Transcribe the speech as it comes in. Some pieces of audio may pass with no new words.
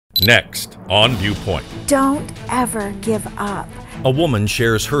Next on Viewpoint. Don't ever give up. A woman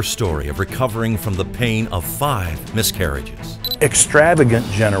shares her story of recovering from the pain of 5 miscarriages. Extravagant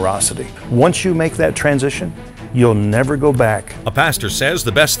generosity. Once you make that transition, you'll never go back. A pastor says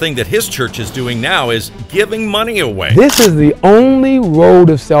the best thing that his church is doing now is giving money away. This is the only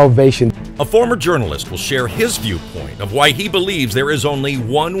road of salvation. A former journalist will share his viewpoint of why he believes there is only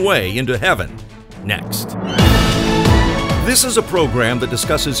one way into heaven. Next. This is a program that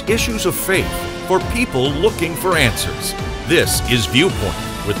discusses issues of faith for people looking for answers. This is Viewpoint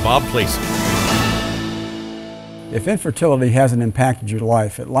with Bob Placey. If infertility hasn't impacted your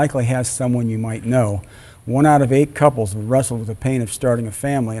life, it likely has someone you might know. 1 out of 8 couples have wrestled with the pain of starting a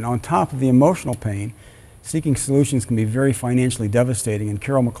family, and on top of the emotional pain, seeking solutions can be very financially devastating. And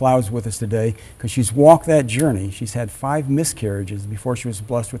Carol McLeod's with us today because she's walked that journey. She's had 5 miscarriages before she was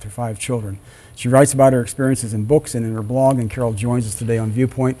blessed with her 5 children. She writes about her experiences in books and in her blog, and Carol joins us today on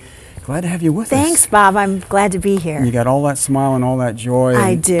Viewpoint. Glad to have you with us. Thanks, Bob. I'm glad to be here. You got all that smile and all that joy.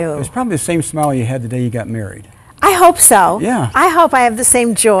 I do. It was probably the same smile you had the day you got married. I hope so. Yeah. I hope I have the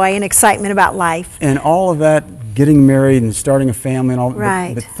same joy and excitement about life. And all of that, getting married and starting a family and all,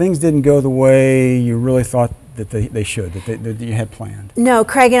 right. but things didn't go the way you really thought that they should, that you had planned. No,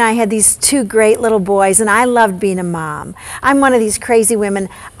 Craig and I had these 2 great little boys, and I loved being a mom. I'm one of these crazy women.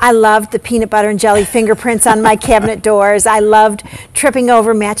 I loved the peanut butter and jelly fingerprints on my cabinet doors. I loved tripping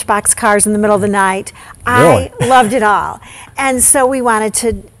over Matchbox cars in the middle of the night. Really? I loved it all. And so we wanted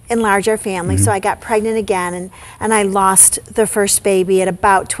to enlarge our family, so I got pregnant again, and I lost the first baby at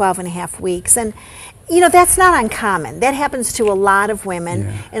about 12 and a half weeks. And you know, that's not uncommon. That happens to a lot of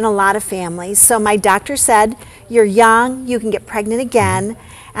women in a lot of families. So my doctor said, you're young, you can get pregnant again.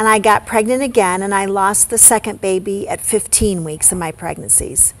 And I got pregnant again, and I lost the second baby at 15 weeks of my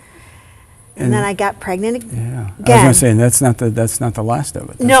pregnancies. And then I got pregnant again. I was going to say, and that's not the last of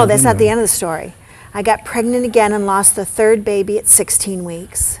it. No, that's not the end of the story. I got pregnant again and lost the 3rd baby at 16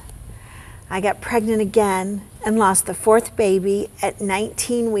 weeks. I got pregnant again and lost the 4th baby at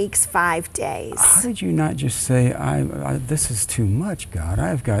 19 weeks, 5 days. How did you not just say, this is too much, God.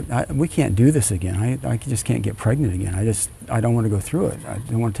 We can't do this again. I just can't get pregnant again. I don't want to go through it. I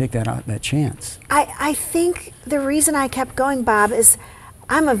don't want to take that chance. I think the reason I kept going, Bob, is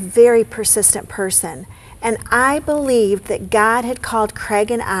I'm a very persistent person. And I believed that God had called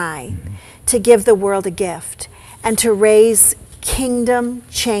Craig and I to give the world a gift and to raise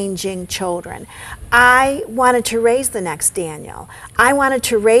kingdom-changing children. I wanted to raise the next Daniel. I wanted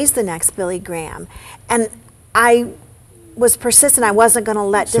to raise the next Billy Graham. And I was persistent. I wasn't going to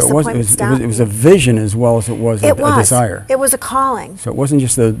let disappointment stop me. It was a vision as well as it was a desire. It was a calling. So it wasn't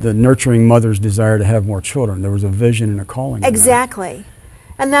just the nurturing mother's desire to have more children. There was a vision and a calling. Exactly.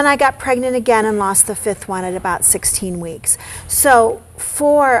 And then I got pregnant again and lost the 5th one at about 16 weeks. So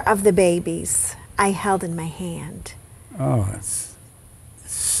 4 of the babies I held in my hand. Oh, it's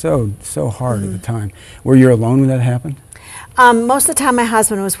so hard at the time. Were you alone when that happened? Most of the time my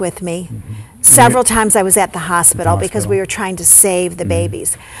husband was with me. Several times I was at the hospital because we were trying to save the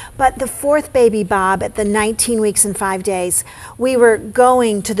babies. But the 4th baby, Bob, at the 19 weeks and 5 days, we were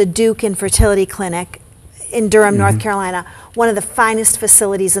going to the Duke Infertility Clinic in Durham, North Carolina, one of the finest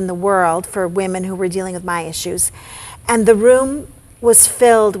facilities in the world for women who were dealing with my issues. And the room was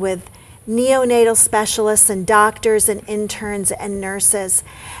filled with neonatal specialists and doctors and interns and nurses.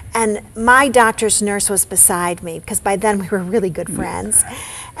 And my doctor's nurse was beside me because by then we were really good friends.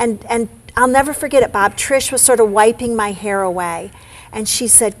 And I'll never forget it, Bob. Trish was sort of wiping my hair away. And she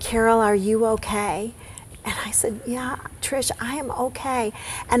said, Carol, are you okay? And I said, yeah, Trish, I am okay.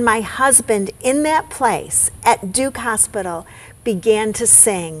 And my husband in that place at Duke Hospital began to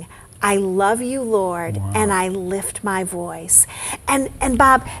sing, I love you, Lord, and I lift my voice. And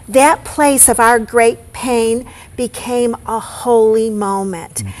Bob, that place of our great pain became a holy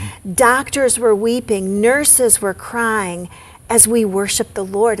moment. Doctors were weeping, nurses were crying as we worshiped the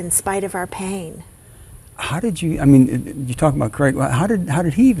Lord in spite of our pain. How did you, I mean, you talk about Craig, how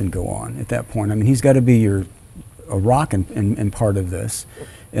did he even go on at that point? I mean, he's got to be a rock in part of this,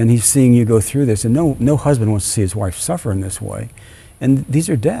 and he's seeing you go through this, and no husband wants to see his wife suffer in this way. And these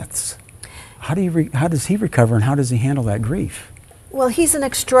are deaths. How does he recover, and how does he handle that grief? Well, he's an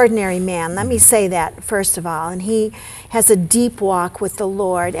extraordinary man. Let me say that, first of all. And he has a deep walk with the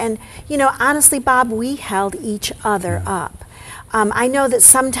Lord. And, you know, honestly, Bob, we held each other up. I know that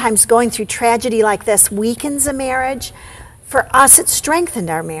sometimes going through tragedy like this weakens a marriage. For us, it strengthened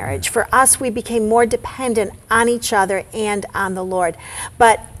our marriage. For us, we became more dependent on each other and on the Lord.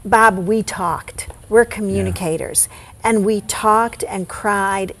 But, Bob, we talked. We're communicators. And we talked and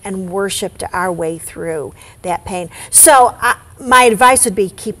cried and worshiped our way through that pain. So my advice would be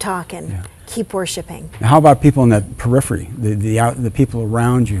keep talking, keep worshiping. Now, how about people in that periphery, the people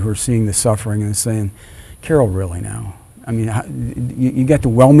around you who are seeing the suffering and saying, Carol, really now? I mean, you got the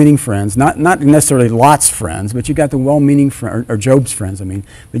well-meaning friends, not necessarily Lot's friends, but you got the well-meaning or Job's friends, I mean,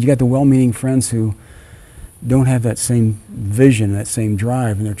 but you got the well-meaning friends who don't have that same vision, that same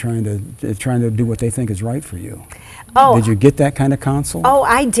drive, and they're trying to do what they think is right for you. Oh. Did you get that kind of counsel? Oh,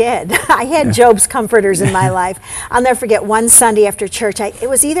 I did. I had Job's comforters in my life. I'll never forget one Sunday after church. It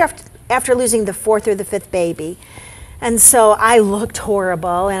was either after losing the 4th or the 5th baby. And so I looked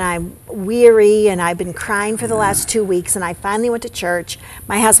horrible, and I'm weary, and I've been crying for the last 2 weeks, and I finally went to church.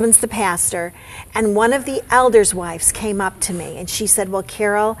 My husband's the pastor, and one of the elders' wives came up to me, and she said, well,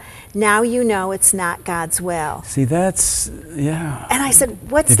 Carol, now you know it's not God's will. See, that's, yeah. And I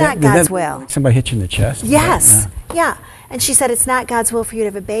said, what's not God's will? Somebody hit you in the chest? Yes, yeah. And she said, it's not God's will for you to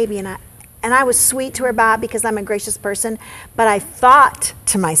have a baby. And I was sweet to her, Bob, because I'm a gracious person, but I thought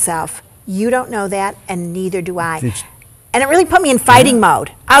to myself, you don't know that, and neither do I. And it really put me in fighting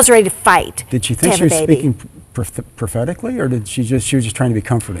mode. I was ready to fight. Did she think she was speaking prophetically, or did she was just trying to be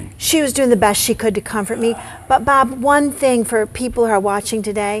comforting? She was doing the best she could to comfort me. But Bob, one thing for people who are watching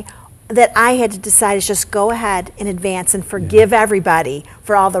today that I had to decide is just go ahead in advance and forgive everybody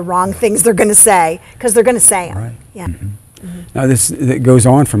for all the wrong things they're going to say, because they're going to say them. Right. Yeah. Mm-hmm. Now it goes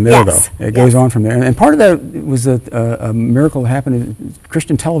on from there, though. It goes on from there, and part of that was a miracle that happened.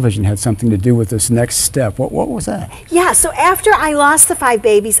 Christian television had something to do with this next step. What was that? Yeah. So after I lost the 5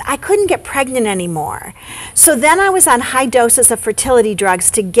 babies, I couldn't get pregnant anymore. So then I was on high doses of fertility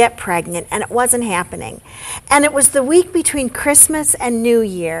drugs to get pregnant, and it wasn't happening. And it was the week between Christmas and New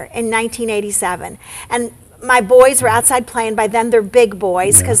Year in 1987, and my boys were outside playing. By then, they're big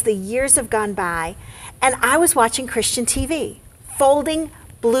boys because the years have gone by. And I was watching Christian TV, folding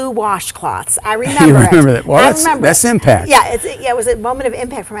blue washcloths. I remember you remember it. That? Well, that's impact. Yeah, it was a moment of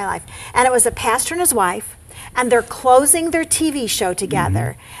impact for my life. And it was a pastor and his wife, and they're closing their TV show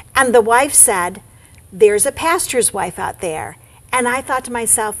together. And the wife said, there's a pastor's wife out there. And I thought to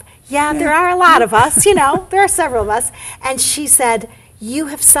myself, yeah, there are a lot of us, you know, there are several of us. And she said, you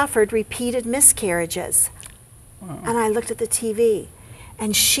have suffered repeated miscarriages. Wow. And I looked at the TV,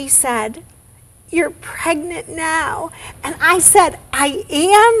 and she said, you're pregnant now. And I said, I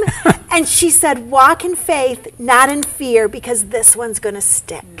am? And she said, walk in faith, not in fear, because this one's going to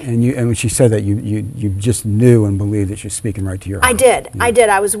stick. And when she said that, you just knew and believed that she was speaking right to your heart. I did. Yeah. I did.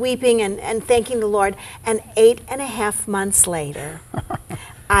 I was weeping and thanking the Lord. And 8.5 months later,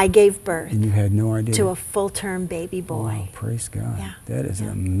 I gave birth. And you had no idea. To a full-term baby boy. Oh, praise God. Yeah. That is an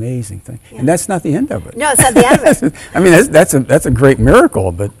amazing thing. Yeah. And that's not the end of it. No, it's not the end of it. I mean, that's a great miracle,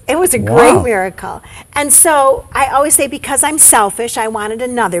 but it was a great miracle. And so I always say, because I'm selfish, I wanted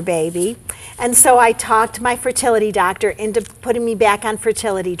another baby. And so I talked my fertility doctor into putting me back on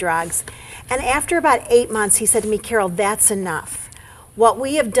fertility drugs. And after about 8 months, he said to me, Carol, that's enough. What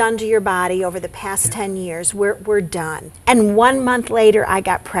we have done to your body over the past 10 years, we're done. And 1 month later, I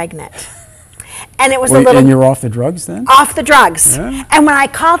got pregnant. And it was a little... And you're off the drugs then? Off the drugs. Yeah. And when I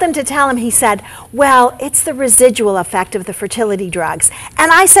called him to tell him, he said, well, it's the residual effect of the fertility drugs.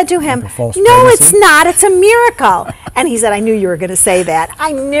 And I said to him, no, it's not. It's a miracle. And he said, I knew you were going to say that.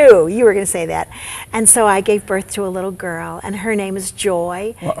 I knew you were going to say that. And so I gave birth to a little girl, and her name is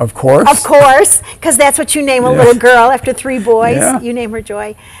Joy. Well, of course. Of course, because that's what you name a little girl after 3 boys. Yeah. You name her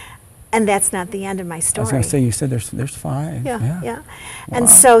Joy. And that's not the end of my story. I was going to say, you said there's 5. Yeah. Wow. And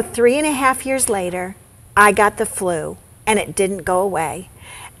so 3.5 years later, I got the flu, and it didn't go away.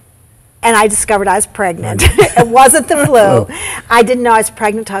 And I discovered I was pregnant. It wasn't the flu. I didn't know I was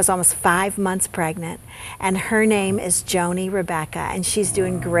pregnant until I was almost 5 months pregnant. And her name is Joni Rebecca, and she's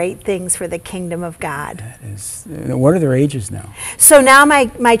doing great things for the kingdom of God. That is, what are their ages now? So now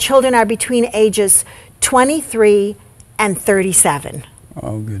my children are between ages 23 and 37.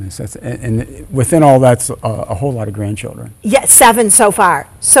 Oh, goodness. And within all that's a whole lot of grandchildren. Yes, 7 so far.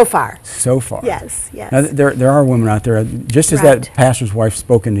 So far. Yes. Now, there are women out there, just as that pastor's wife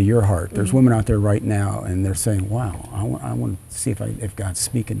spoke into your heart, there's women out there right now, and they're saying, wow, I want to see if God's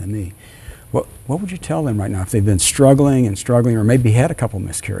speaking to me. What would you tell them right now if they've been struggling, or maybe had a couple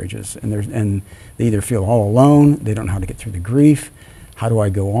miscarriages, and they either feel all alone, they don't know how to get through the grief, how do I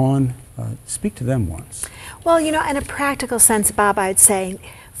go on? Speak to them once. Well, you know, in a practical sense, Bob, I would say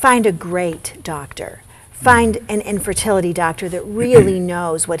find a great doctor. Find an infertility doctor that really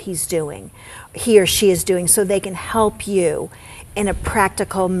knows what he or she is doing, so they can help you in a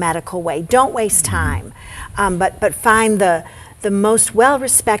practical medical way. Don't waste time, but find the most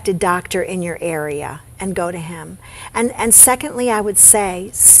well-respected doctor in your area and go to him. And secondly, I would say,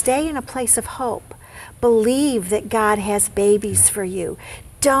 stay in a place of hope. Believe that God has babies for you.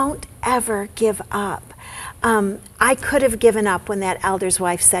 Don't ever give up. I could have given up when that elder's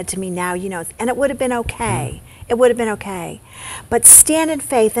wife said to me, now you know, and it would have been okay. It would have been okay. But stand in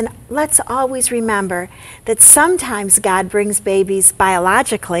faith, and let's always remember that sometimes God brings babies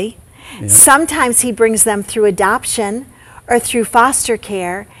biologically. Yep. Sometimes he brings them through adoption or through foster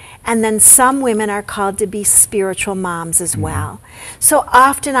care. And then some women are called to be spiritual moms as well. So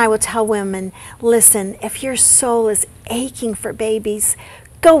often I will tell women, listen, if your soul is aching for babies,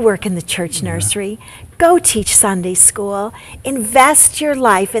 go work in the church nursery, go teach Sunday school, invest your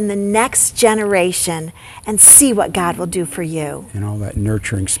life in the next generation and see what God will do for you. And all that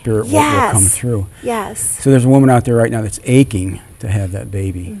nurturing spirit will come through. Yes. So there's a woman out there right now that's aching to have that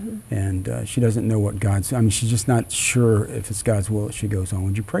baby, and she doesn't know what God's, I mean, she's just not sure if it's God's will that she goes on.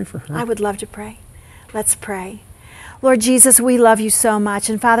 Would you pray for her? I would love to pray. Let's pray. Lord Jesus, we love you so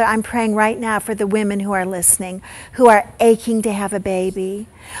much. And Father, I'm praying right now for the women who are listening, who are aching to have a baby.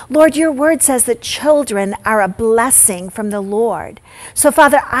 Lord, your word says that children are a blessing from the Lord. So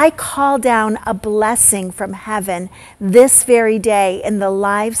Father, I call down a blessing from heaven this very day in the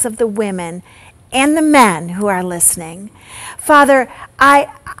lives of the women and the men who are listening. Father,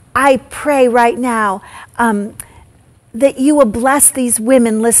 I pray right now that you will bless these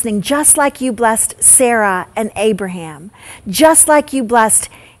women listening just like you blessed Sarah and Abraham, just like you blessed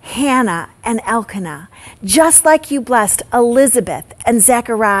Hannah and Elkanah, just like you blessed Elizabeth and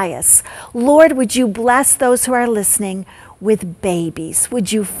Zacharias. Lord, would you bless those who are listening with babies?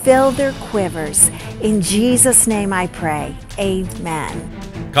 Would you fill their quivers? In Jesus' name I pray,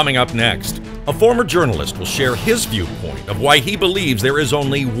 amen. Coming up next, a former journalist will share his viewpoint of why he believes there is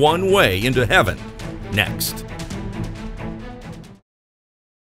only one way into heaven. Next.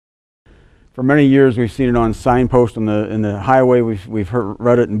 For many years, we've seen it on signposts in the highway. We've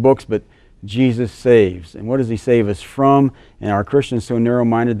read it in books, but Jesus saves. And what does he save us from? And are Christians so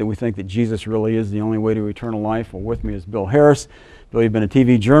narrow-minded that we think that Jesus really is the only way to eternal life? Well, with me is Bill Harris. Bill, you've been a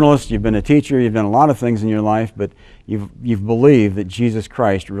TV journalist, you've been a teacher, you've done a lot of things in your life, but you've believed that Jesus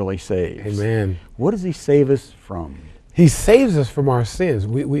Christ really saves. Amen. What does he save us from? He saves us from our sins.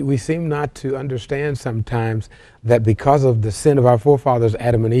 We seem not to understand sometimes that because of the sin of our forefathers,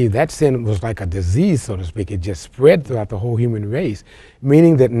 Adam and Eve, that sin was like a disease, so to speak. It just spread throughout the whole human race,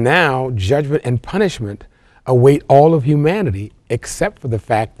 meaning that now judgment and punishment await all of humanity, except for the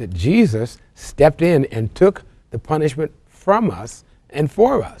fact that Jesus stepped in and took the punishment from us and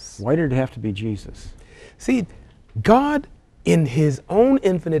for us. Why did it have to be Jesus? See, God, in his own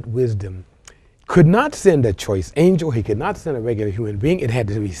infinite wisdom, could not send a choice angel. He could not send a regular human being. It had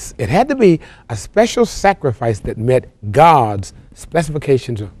to be a special sacrifice that met God's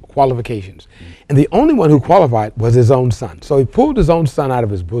specifications or qualifications. And the only one who qualified was his own son. So he pulled his own son out of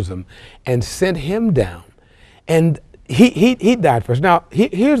his bosom and sent him down. And he died first. Now,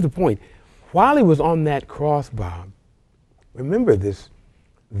 here's the point. While he was on that cross, Bob, remember this,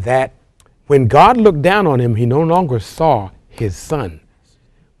 that when God looked down on him, he no longer saw his son.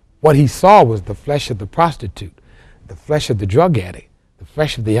 What he saw was the flesh of the prostitute, the flesh of the drug addict, the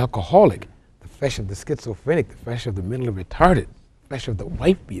flesh of the alcoholic, the flesh of the schizophrenic, the flesh of the mentally retarded, the flesh of the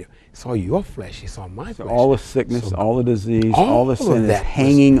wife beater. He saw your flesh, he saw my flesh. All the sickness, all the disease, all the sin is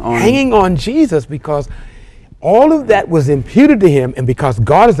hanging on Jesus, because all of that was imputed to him, and because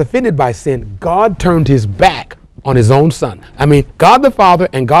God is offended by sin, God turned his back on his own son. I mean, God the Father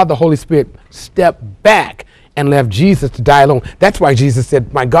and God the Holy Spirit stepped back and left Jesus to die alone. That's why Jesus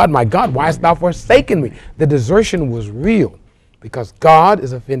said, my God, why hast thou forsaken me? The desertion was real because God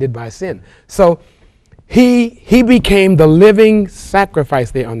is offended by sin. So he became the living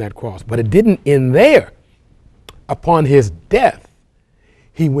sacrifice there on that cross. But it didn't end there. Upon his death,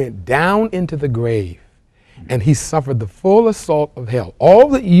 he went down into the grave and he suffered the full assault of hell. All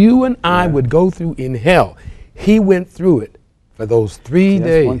that you and I would go through in hell, he went through it. For those 3 days.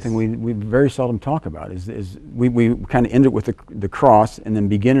 That's one thing we very seldom talk about is we kind of end it with the cross and then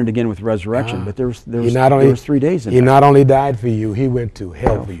begin it again with resurrection. But there was 3 days in He not only died for you, he went to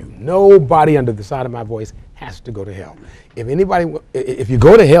hell for you. Nobody under the sound of my voice has to go to hell. If you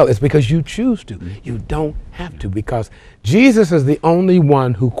go to hell, it's because you choose to. You don't have to, because Jesus is the only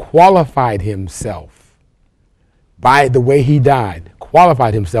one who qualified himself by the way he died,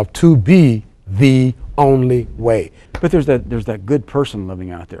 qualified himself to be the only way. But there's that good person living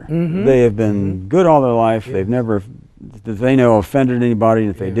out there. They have been good all their life. They've never, they know, offended anybody,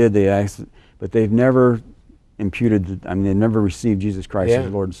 and if they did, they asked, but they've never imputed, they've never received Jesus Christ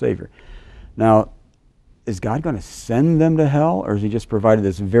as Lord and Savior. Now, is God going to send them to hell, or has he just provided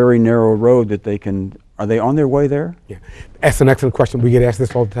this very narrow road that they can, are they on their way there? Yeah, that's an excellent question. We get asked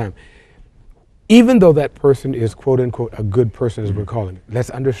this all the time. Even though that person is, quote unquote, a good person, as we're calling it, let's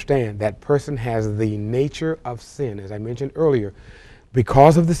understand that person has the nature of sin. As I mentioned earlier,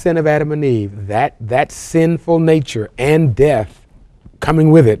 because of the sin of Adam and Eve, that sinful nature and death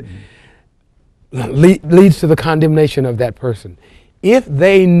coming with it leads to the condemnation of that person. If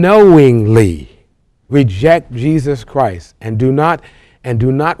they knowingly reject Jesus Christ and do not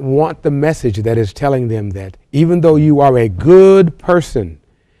want the message that is telling them that even though you are a good person,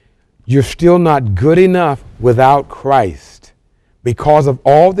 you're still not good enough without Christ. Because of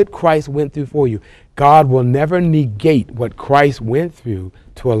all that Christ went through for you, God will never negate what Christ went through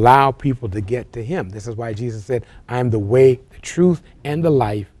to allow people to get to him. This is why Jesus said, I am the way, the truth, and the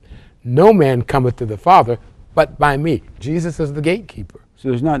life. No man cometh to the Father but by me. Jesus is the gatekeeper. So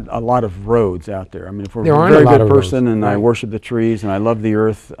there's not a lot of roads out there. I mean, if we're There a aren't very a lot good of person roads, and right. I worship the trees and I love the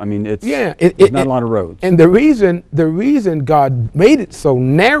earth, I mean, it's Yeah, there's not a lot of roads. And the reason God made it so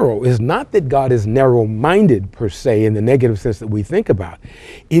narrow is not that God is narrow-minded per se in the negative sense that we think about.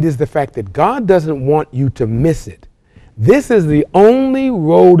 It is the fact that God doesn't want you to miss it. This is the only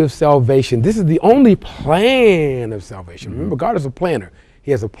road of salvation. This is the only plan of salvation. Remember, God is a planner.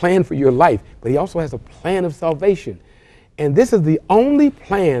 He has a plan for your life, but he also has a plan of salvation. And this is the only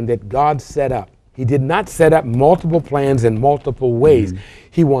plan that God set up. He did not set up multiple plans in multiple ways.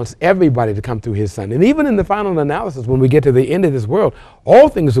 He wants everybody to come through his son. And even in the final analysis, when we get to the end of this world, all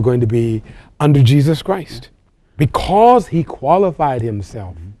things are going to be under Jesus Christ because he qualified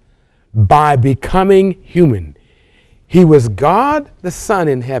himself by becoming human. He was God the Son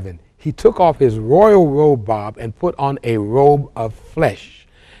in heaven. He took off his royal robe, Bob, and put on a robe of flesh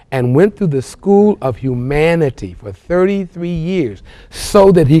and went through the school of humanity for 33 years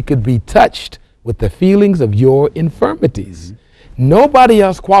so that he could be touched with the feelings of your infirmities. Nobody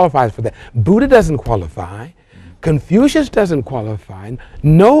else qualifies for that. Buddha doesn't qualify. Confucius doesn't qualify.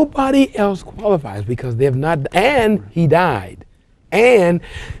 Nobody else qualifies because they have not, and he died. And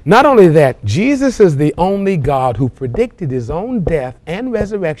not only that, Jesus is the only God who predicted his own death and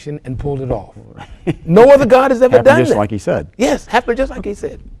resurrection and pulled it off. No other God has ever done just that. like he said. Yes, happened just like he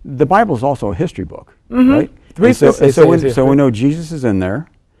said. The Bible is also a history book, right? So we know Jesus is in there,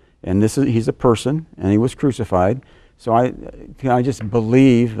 and he's a person, and he was crucified. So I just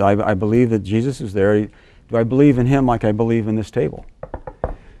believe, I believe that Jesus is there. Do I believe in him like I believe in this table?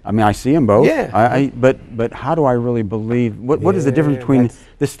 I mean, I see them both. Yeah. But how do I really believe? What is the difference between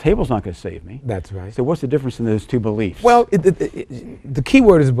this table's not going to save me? That's right. So what's the difference in those two beliefs? Well, the key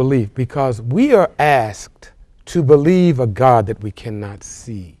word is belief, because we are asked to believe a God that we cannot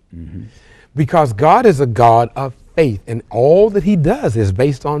see. Because God is a God of faith, and all that he does is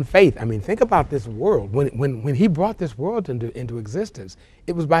based on faith. I mean, think about this world. When he brought this world into existence,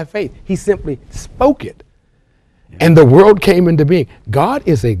 it was by faith. He simply spoke it. And the world came into being. God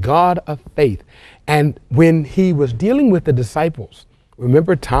is a God of faith. And when he was dealing with the disciples,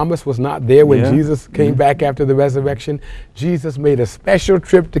 remember Thomas was not there when Jesus came back after the resurrection? Jesus made a special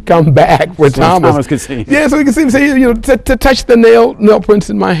trip to come back for Thomas could see him. Yeah, so he could see him, say, to touch the nail prints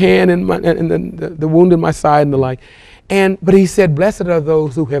in my hand and the wound in my side and the like. But he said, blessed are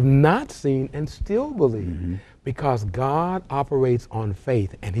those who have not seen and still believe, because God operates on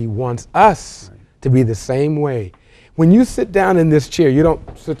faith, and he wants us to be the same way. When you sit down in this chair, you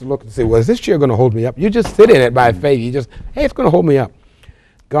don't sit to look and say, well, is this chair going to hold me up? You just sit in it by faith. You just, hey, it's going to hold me up.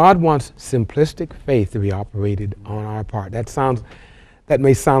 God wants simplistic faith to be operated on our part. That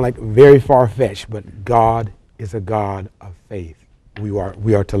may sound like very far-fetched, but God is a God of faith. We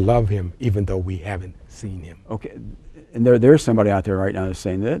are to love him even though we haven't seen him. Okay, and there's somebody out there right now that's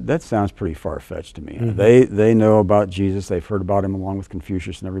saying that sounds pretty far-fetched to me. They know about Jesus. They've heard about him along with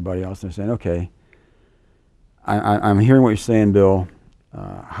Confucius and everybody else. And they're saying, okay, I'm hearing what you're saying, Bill.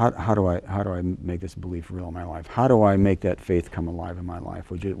 How do I make this belief real in my life? How do I make that faith come alive in my life?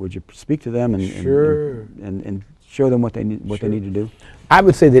 Would you speak to them and show them what they need to do? I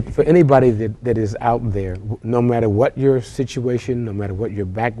would say that for anybody that is out there, no matter what your situation, no matter what your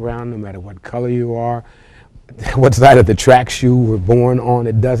background, no matter what color you are, what side of the tracks you were born on,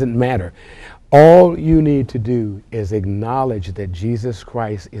 it doesn't matter. All you need to do is acknowledge that Jesus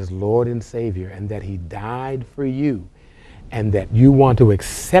Christ is Lord and Savior, and that he died for you, and that you want to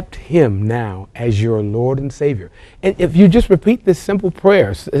accept him now as your Lord and Savior. And if you just repeat this simple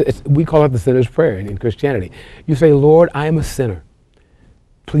prayer, we call it the sinner's prayer in Christianity. You say, Lord, I am a sinner.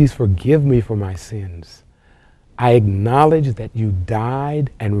 Please forgive me for my sins. I acknowledge that you died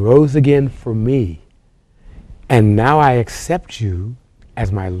and rose again for me. And now I accept you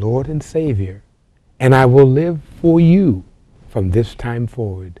as my Lord and Savior. and I will live for you from this time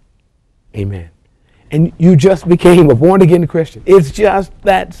forward. Amen. And you just became a born-again Christian. It's just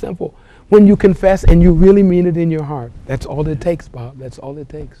that simple. When you confess and you really mean it in your heart, that's all it takes, Bob. That's all it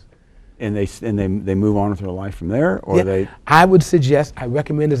takes. And they move on with their life from there, or Yeah, they. I would suggest, I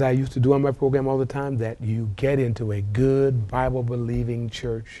recommend, as I used to do on my program all the time, that you get into a good Bible-believing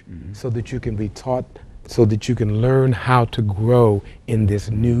church so that you can be taught, so that you can learn how to grow in this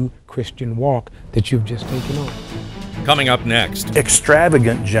new Christian walk that you've just taken on. Coming up next.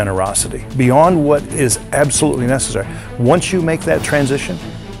 Extravagant generosity, beyond what is absolutely necessary. Once you make that transition,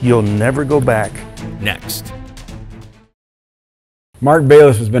 you'll never go back. Next. Mark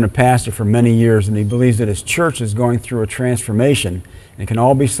Bayless has been a pastor for many years, and he believes that his church is going through a transformation and can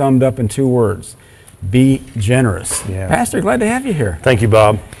all be summed up in 2 words: be generous. Yeah. Pastor, glad to have you here. Thank you,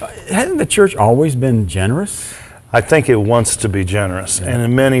 Bob. Hasn't the church always been generous? I think it wants to be generous, and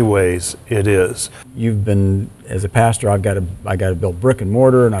in many ways it is. You've been, as a pastor, I got to build brick and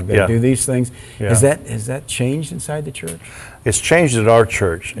mortar, and I've got to do these things. Yeah. Has that changed inside the church? It's changed at our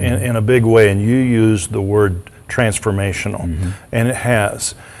church in a big way, and you used the word transformational, and it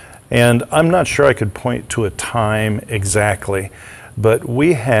has. And I'm not sure I could point to a time exactly, but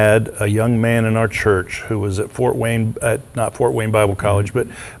we had a young man in our church who was at Fort Wayne, not Fort Wayne Bible College, but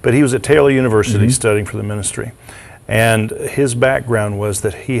he was at Taylor University studying for the ministry. And his background was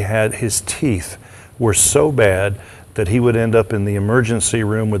that his teeth were so bad that he would end up in the emergency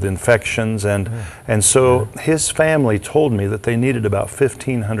room with infections, and so his family told me that they needed about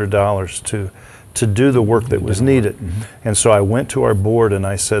 $1,500 to do the work that was needed. And so I went to our board and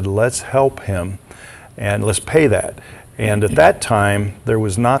I said, let's help him and let's pay that. And at that time, there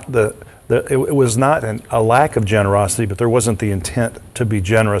was not it was not a lack of generosity, but there wasn't the intent to be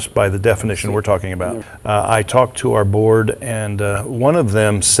generous by the definition we're talking about. I talked to our board, and one of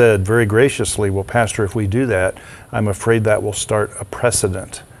them said very graciously, well, Pastor, if we do that, I'm afraid that will start a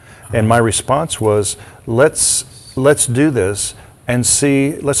precedent. And my response was, let's do this and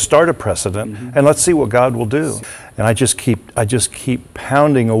see, let's start a precedent, and let's see what God will do. And I just keep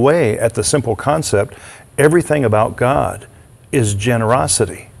pounding away at the simple concept. Everything about God is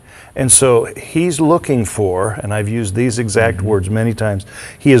generosity. And so he's looking for, and I've used these exact words many times,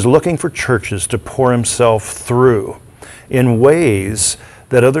 he is looking for churches to pour himself through in ways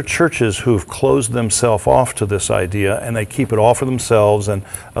that other churches who've closed themselves off to this idea and they keep it all for themselves and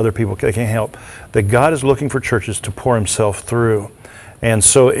other people they can't help, that God is looking for churches to pour himself through. And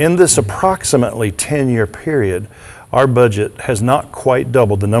so in this approximately 10-year period, our budget has not quite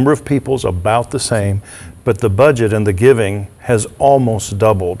doubled. The number of people's about the same, but the budget and the giving has almost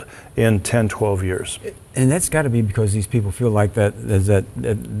doubled in 10, 12 years. And that's got to be because these people feel like that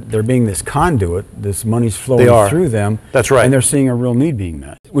they're being this conduit, this money's flowing through them. That's right. And they're seeing a real need being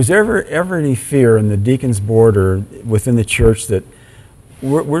met. Was there ever any fear in the deacons board or within the church that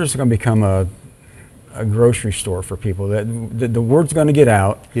we're just going to become a grocery store for people, that the word's going to get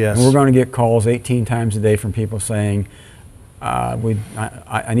out, yes, and we're going to get calls 18 times a day from people saying,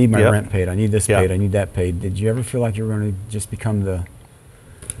 I need my rent paid, I need this paid, I need that paid. Did you ever feel like you were going to just become the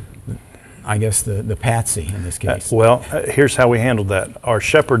patsy in this case? Here's how we handled that. Our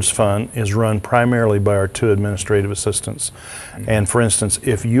Shepherd's Fund is run primarily by our 2 administrative assistants. And for instance,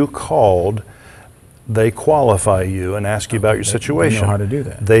 if you called, they qualify you and ask you about your situation. They know how to do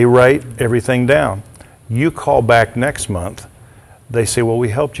that. They write everything down. You call back next month, they say, well, we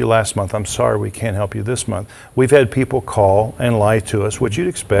helped you last month. I'm sorry, we can't help you this month. We've had people call and lie to us, which you'd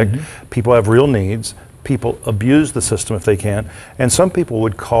expect. People have real needs. People abuse the system if they can. And some people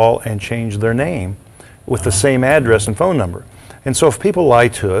would call and change their name with the same address and phone number. And so if people lie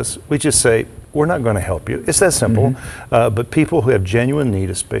to us, we just say, we're not going to help you. It's that simple. But people who have genuine need,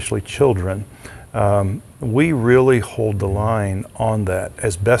 especially children, we really hold the line on that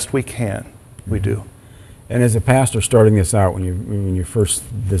as best we can. We do. And as a pastor starting this out, when you first,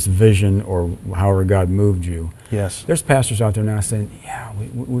 this vision or however God moved you, yes, there's pastors out there now saying, yeah,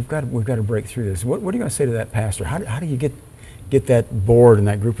 we've got to break through this. What are you going to say to that pastor? How do you get that board and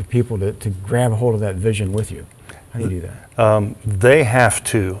that group of people to grab a hold of that vision with you? How do you do that? They have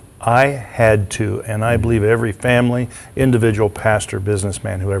to. I had to, and I believe every family, individual, pastor,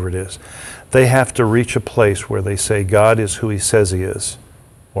 businessman, whoever it is, they have to reach a place where they say God is who he says he is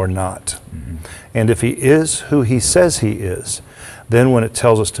or not. And if he is who he says he is, then when it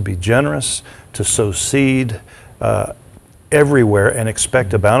tells us to be generous, to sow seed everywhere and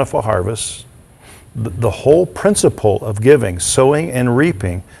expect a bountiful harvest, the whole principle of giving, sowing and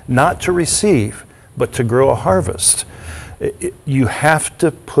reaping, not to receive, but to grow a harvest, you have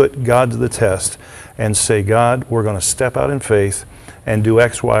to put God to the test and say, God, we're going to step out in faith and do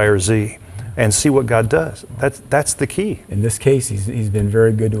X, Y, or Z. and see what God does. That's the key. In this case, he's been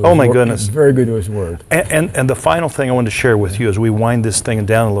very good to his Oh my goodness. Very good to his word. And the final thing I wanted to share with you as we wind this thing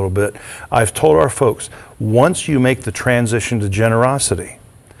down a little bit, I've told our folks, once you make the transition to generosity,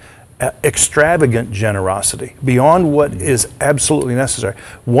 extravagant generosity, beyond what is absolutely necessary,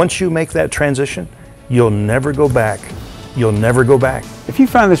 once you make that transition, you'll never go back. You'll never go back. If you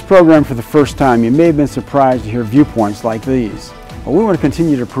found this program for the first time, you may have been surprised to hear viewpoints like these. Well, we want to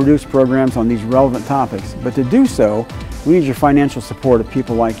continue to produce programs on these relevant topics, but to do so, we need your financial support of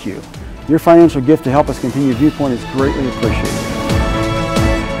people like you. Your financial gift to help us continue Viewpoint is greatly appreciated.